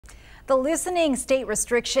The loosening state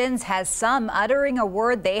restrictions has some uttering a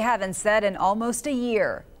word they haven't said in almost a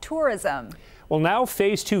year: tourism. Well, now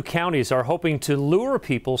Phase 2 counties are hoping to lure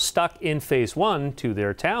people stuck in Phase 1 to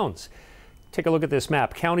their towns. Take a look at this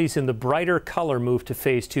map. Counties in the brighter color moved to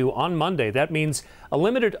Phase 2 on Monday. That means a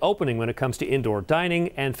limited opening when it comes to indoor dining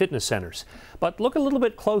and fitness centers. But look a little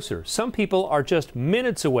bit closer. Some people are just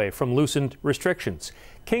minutes away from loosened restrictions.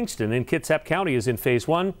 Kingston in Kitsap County is in Phase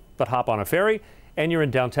 1, but hop on a ferry and you're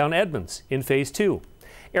in downtown Edmonds in Phase 2.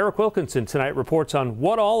 Eric Wilkinson tonight reports on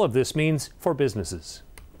what all of this means for businesses.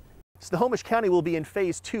 Snohomish County will be in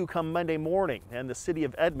Phase 2 come Monday morning, and the city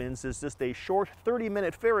of Edmonds is just a short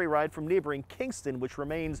 30-minute ferry ride from neighboring Kingston, which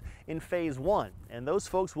remains in Phase 1. And those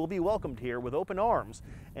folks will be welcomed here with open arms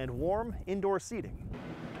and warm indoor seating.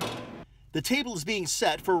 The table is being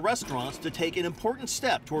set for restaurants to take an important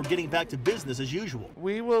step toward getting back to business as usual.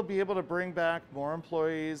 We will be able to bring back more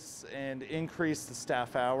employees and increase the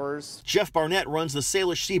staff hours. Jeff Barnett runs the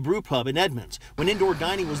Salish Sea Brew Pub in Edmonds. When indoor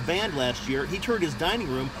dining was banned last year, he turned his dining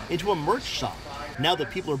room into a merch shop. Now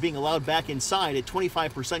that people are being allowed back inside at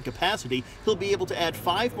 25% capacity, he'll be able to add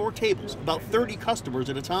 5 more tables, about 30 customers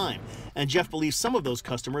at a time. And Jeff believes some of those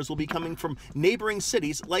customers will be coming from neighboring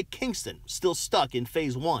cities like Kingston, still stuck in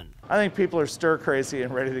Phase 1. I think people are stir crazy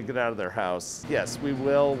and ready to get out of their house. Yes, we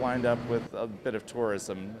will wind up with a bit of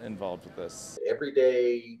tourism involved with this. Every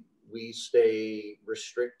day we stay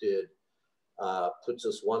restricted puts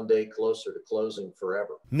us one day closer to closing forever.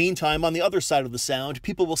 Meantime, on the other side of the Sound,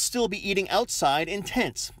 people will still be eating outside in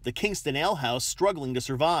tents. The Kingston Ale House struggling to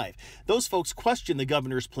survive. Those folks question the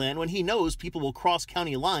governor's plan when he knows people will cross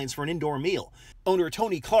county lines for an indoor meal. Owner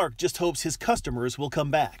Tony Clark just hopes his customers will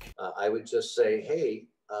come back. I would just say, hey,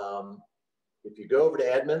 if you go over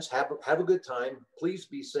to Edmonds, have a good time. Please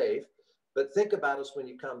be safe. But think about us when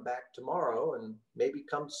you come back tomorrow and maybe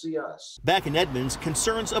come see us. Back in Edmonds,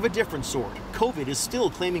 concerns of a different sort. COVID is still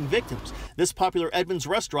claiming victims. This popular Edmonds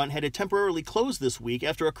restaurant had to temporarily close this week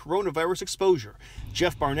after a coronavirus exposure.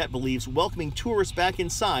 Jeff Barnett believes welcoming tourists back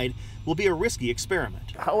inside will be a risky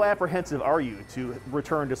experiment. How apprehensive are you to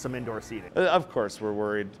return to some indoor seating? Of course we're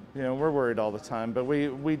worried. You know, we're worried all the time, but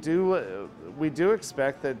we do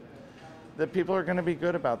expect that people are going to be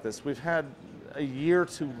good about this. We've had a year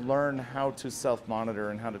to learn how to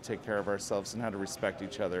self-monitor and how to take care of ourselves and how to respect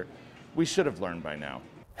each other. We should have learned by now.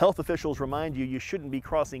 Health officials remind you shouldn't be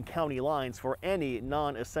crossing county lines for any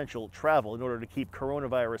non-essential travel in order to keep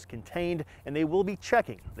coronavirus contained, and they will be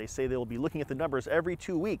checking. They say they will be looking at the numbers every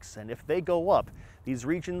 2 weeks, and if they go up, these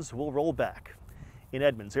regions will roll back. In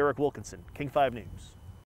Edmonds, Eric Wilkinson, King 5 News.